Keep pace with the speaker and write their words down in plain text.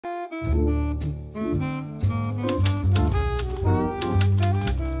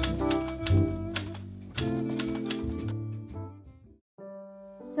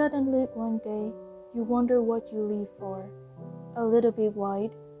suddenly one day, you wonder what you live for. A little bit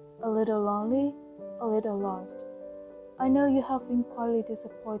wide, a little lonely, a little lost. I know you have been quietly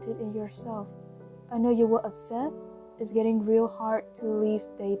disappointed in yourself. I know you were upset. It's getting real hard to live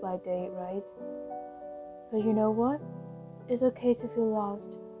day by day, right? But you know what? It's okay to feel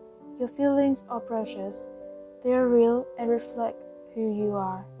lost. Your feelings are precious. They are real and reflect who you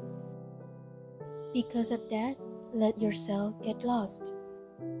are. Because of that, let yourself get lost.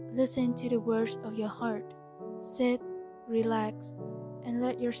 Listen to the words of your heart. Sit, relax, and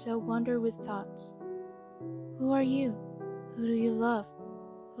let yourself wander with thoughts. Who are you? Who do you love?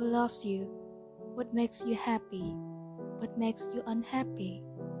 Who loves you? What makes you happy? What makes you unhappy?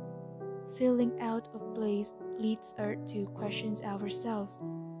 Feeling out of place leads us to question ourselves.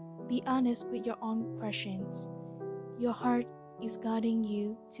 Be honest with your own questions. Your heart is guiding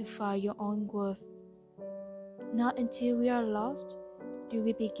you to find your own worth. Not until we are lost do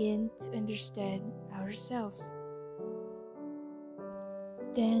we begin to understand ourselves.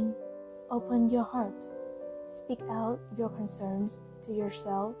 Then, open your heart. Speak out your concerns to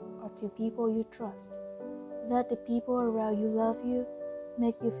yourself or to people you trust. Let the people around you love you,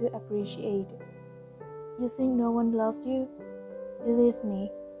 make you feel appreciated. You think no one loves you? Believe me,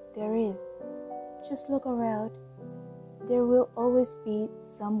 there is. Just look around. There will always be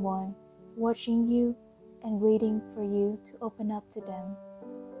someone watching you and waiting for you to open up to them.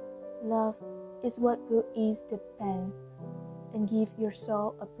 Love is what will ease the pain and give your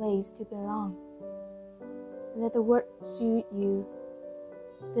soul a place to belong. Let the world soothe you.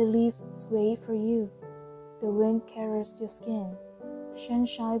 The leaves sway for you. The wind caress your skin.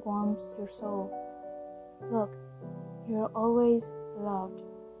 Sunshine warms your soul. Look, you're always loved.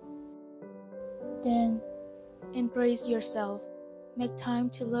 Then, embrace yourself. Make time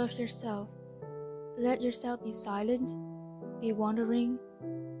to love yourself. Let yourself be silent, be wandering,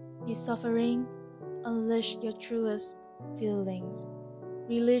 be suffering. Unleash your truest feelings.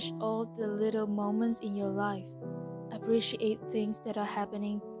 Relish all the little moments in your life. Appreciate things that are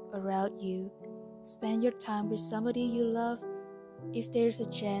happening around you. Spend your time with somebody you love. If there's a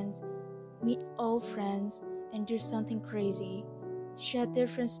chance, meet old friends and do something crazy. Share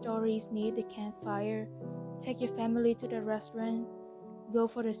different stories near the campfire. Take your family to the restaurant. Go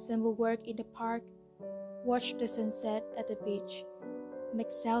for a simple walk in the park. Watch the sunset at the beach. Make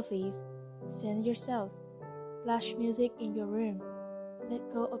selfies. Fan yourselves. Blast music in your room.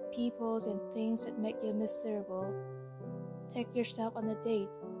 Let go of people and things that make you miserable. Take yourself on a date.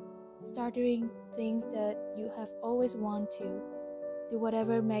 Start doing things that you have always wanted to. Do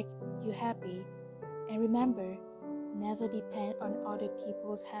whatever makes you happy. And remember, never depend on other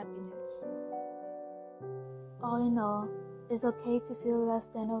people's happiness. All in all, it's okay to feel less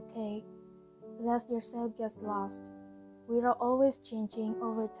than okay. Let yourself get lost. We are always changing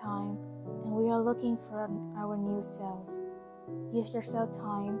over time, and we are looking for our new selves. Give yourself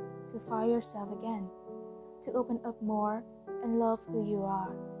time to find yourself again, to open up more and love who you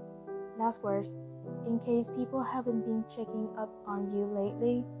are. Last words, in case people haven't been checking up on you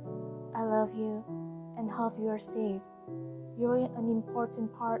lately, I love you and hope you are safe. You're an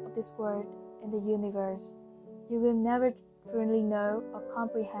important part of this world and the universe. You will never truly know or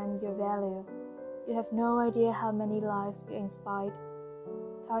comprehend your value. You have no idea how many lives you inspired,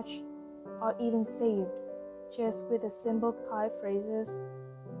 touched, or even saved, just with the simple kind phrases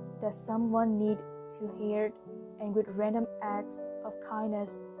that someone needed to hear and with random acts of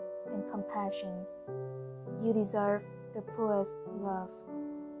kindness and compassion. You deserve the purest love.